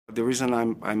The reason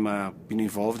I'm been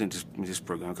involved in this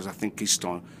program because I think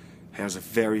Keystone has a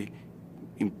very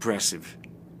impressive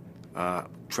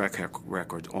track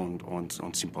record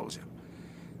on symposia,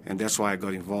 and that's why I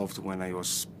got involved when I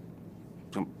was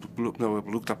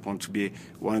looked upon to be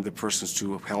one of the persons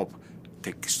to help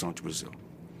take Keystone to Brazil,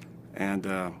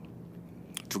 and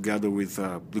together with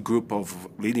the group of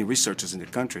leading researchers in the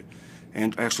country,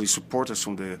 and actually supporters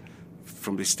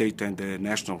from the state and the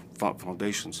national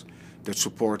foundations that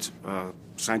support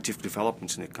scientific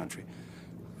developments in the country.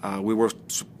 We were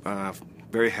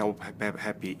very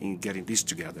happy in getting this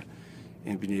together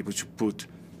and being able to put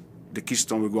the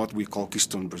Keystone, what we call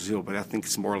Keystone Brazil, but I think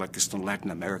it's more like Keystone Latin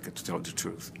America, to tell the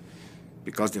truth,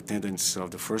 because the attendance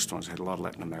of the first ones had a lot of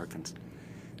Latin Americans.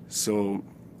 So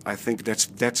I think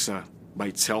that's by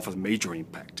itself a major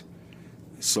impact.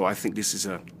 So I think this is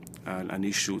an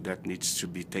issue that needs to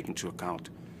be taken into account.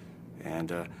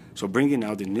 And so bringing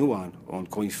out the new one on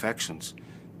co-infections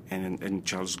and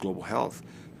child's global health,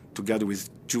 together with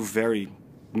two very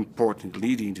important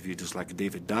leading individuals like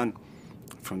David Dunn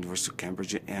from the University of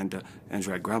Cambridge and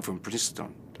Andrea Graham from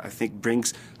Princeton, I think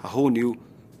brings a whole new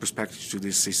perspective to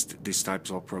these types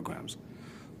of programs.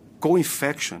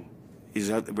 Co-infection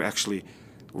is actually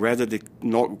rather the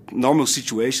normal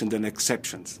situation than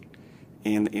exceptions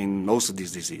in most of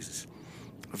these diseases.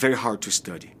 Very hard to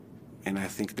study. And I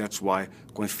think that's why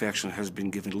co-infection has been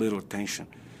given little attention.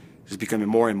 It's becoming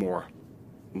more and more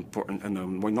important, and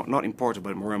not important,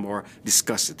 but more and more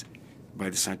discussed by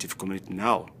the scientific community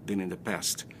now than in the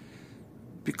past,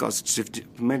 because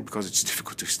it's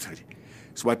difficult to study.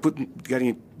 So by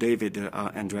getting David,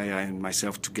 Andrea, and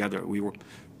myself together, we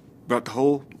brought the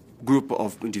whole group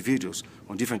of individuals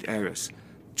on different areas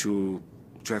to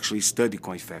actually study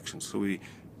co-infections. So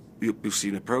you'll see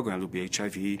in the program there'll be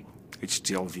HIV,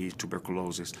 HTLV,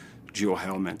 tuberculosis,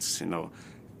 geohelminths,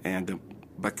 and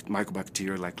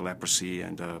mycobacteria like leprosy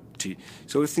and T.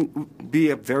 So I think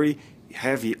be very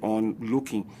heavy on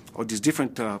looking at these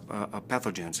different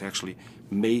pathogens actually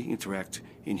may interact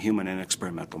in human and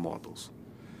experimental models.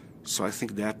 So I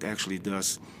think that actually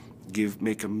does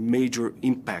make a major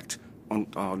impact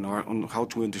on how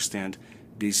to understand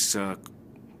this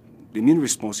the immune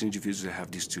response in individuals that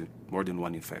have these more than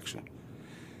one infection.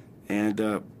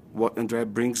 And what Andrea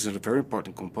brings is a very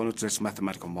important component, that's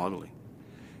mathematical modeling.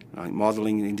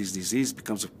 Modeling in this disease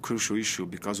becomes a crucial issue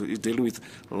because we're dealing with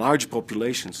large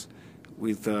populations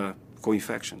with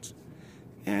co-infections.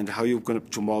 And how you're going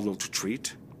to model to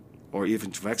treat or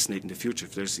even to vaccinate in the future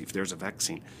if there's a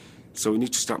vaccine. So we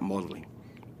need to start modeling.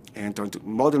 And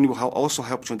modeling will also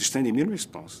help to understand the immune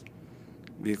response,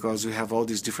 because we have all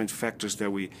these different factors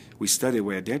that we study,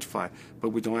 we identify, but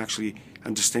we don't actually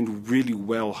understand really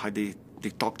well how they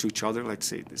talk to each other, let's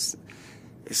say this.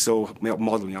 So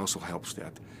modeling also helps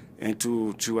that. And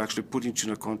to actually put it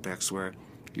into a context where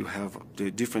you have the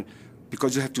different,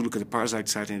 because you have to look at the parasite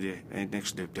side and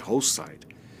actually the host side,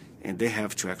 and they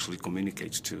have to actually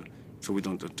communicate too. So we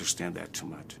don't understand that too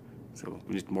much. So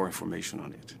we need more information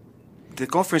on it. The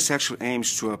conference actually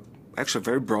aims to a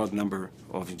very broad number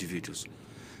of individuals.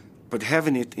 But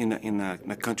having it in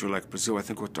a country like Brazil, I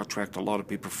think will attract a lot of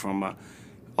people from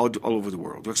all over the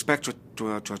world. We expect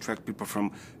to attract people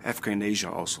from Africa and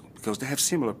Asia also, because they have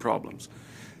similar problems.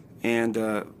 And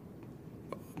when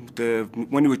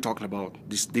we're talking about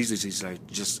these diseases I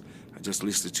just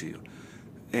listed to you,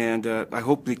 and I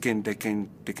hope they can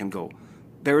go.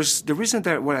 There's the reason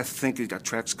that what I think it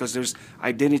attracts, because there's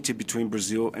identity between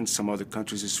Brazil and some other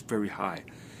countries is very high,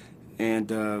 and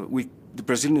the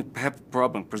Brazilian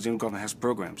Brazilian government has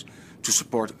programs to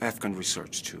support African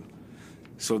research too.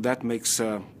 So that makes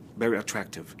very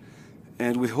attractive.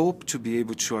 And we hope to be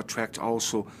able to attract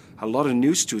also a lot of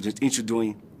new students into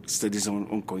doing studies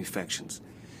on co-infections,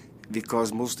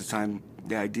 because most of the time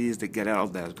the idea is they get out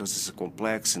of that because it's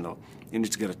complex, you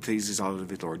need to get a thesis out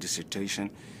of it or a dissertation,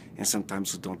 and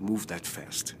sometimes you don't move that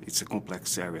fast. It's a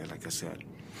complex area, like I said.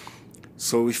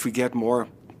 So if we get more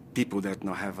people that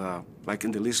now have, like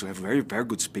in the list, we have very, very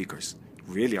good speakers,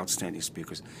 really outstanding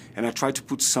speakers. And I tried to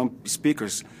put some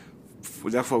speakers,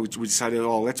 therefore we decided,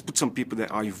 let's put some people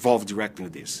that are involved directly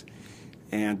in this.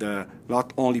 And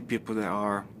not only people that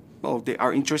are, they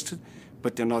are interested,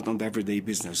 but they're not on the everyday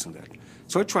business on that.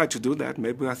 So I tried to do that.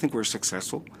 Maybe I think we're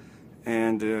successful.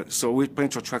 And so we plan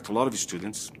to attract a lot of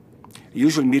students.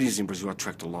 Usually meetings in Brazil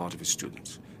attract a lot of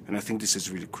students. And I think this is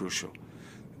really crucial.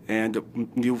 And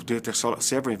there's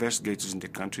several investigators in the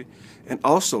country. And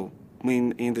also,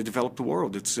 in the developed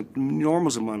world, it's an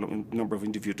enormous number of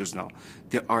individuals now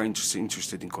that are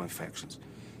interested in co-infections.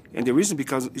 And the reason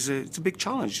because it's a big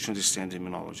challenge to understand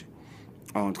immunology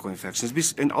on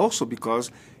co-infections. And also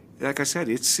because like I said,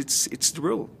 it's the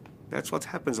rule. That's what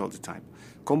happens all the time.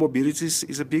 Comorbidities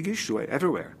is a big issue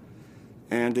everywhere.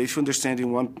 And if you understand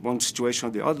in one situation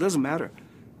or the other, it doesn't matter.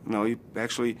 You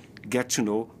actually get to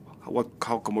know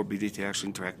how comorbidity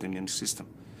actually interacts in the immune system.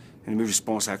 And immune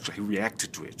response actually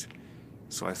reacted to it.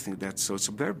 So I think so it's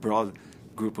a very broad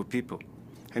group of people.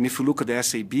 And if you look at the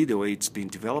SAB, the way it's been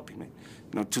developing,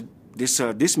 to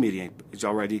this meeting, it's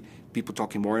already people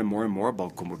talking more and more and more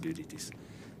about comorbidities.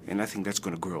 And I think that's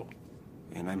going to grow.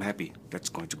 And I'm happy that's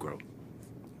going to grow,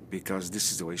 because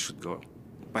this is the way it should go.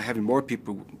 By having more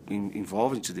people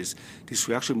involved into this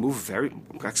will actually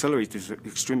accelerate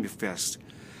extremely fast.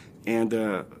 And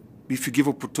if you give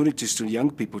opportunities to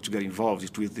young people to get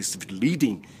involved with these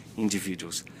leading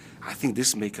individuals, I think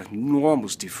this makes an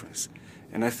enormous difference.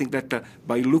 And I think that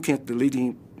by looking at the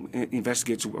leading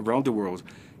investigators around the world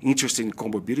interested in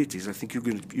comorbidities, I think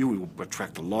you will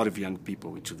attract a lot of young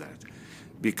people into that,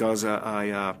 because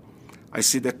I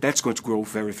see that that's going to grow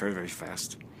very, very, very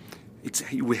fast.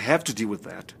 We have to deal with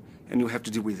that, and we have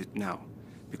to deal with it now,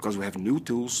 because we have new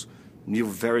tools, new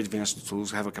very advanced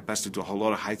tools, have a capacity to do a whole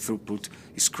lot of high throughput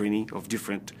screening of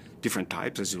different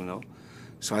types, as you know.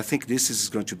 So I think this is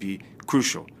going to be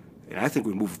crucial, and I think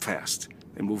we move fast,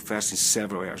 and move fast in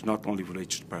several areas, not only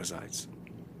related to parasites.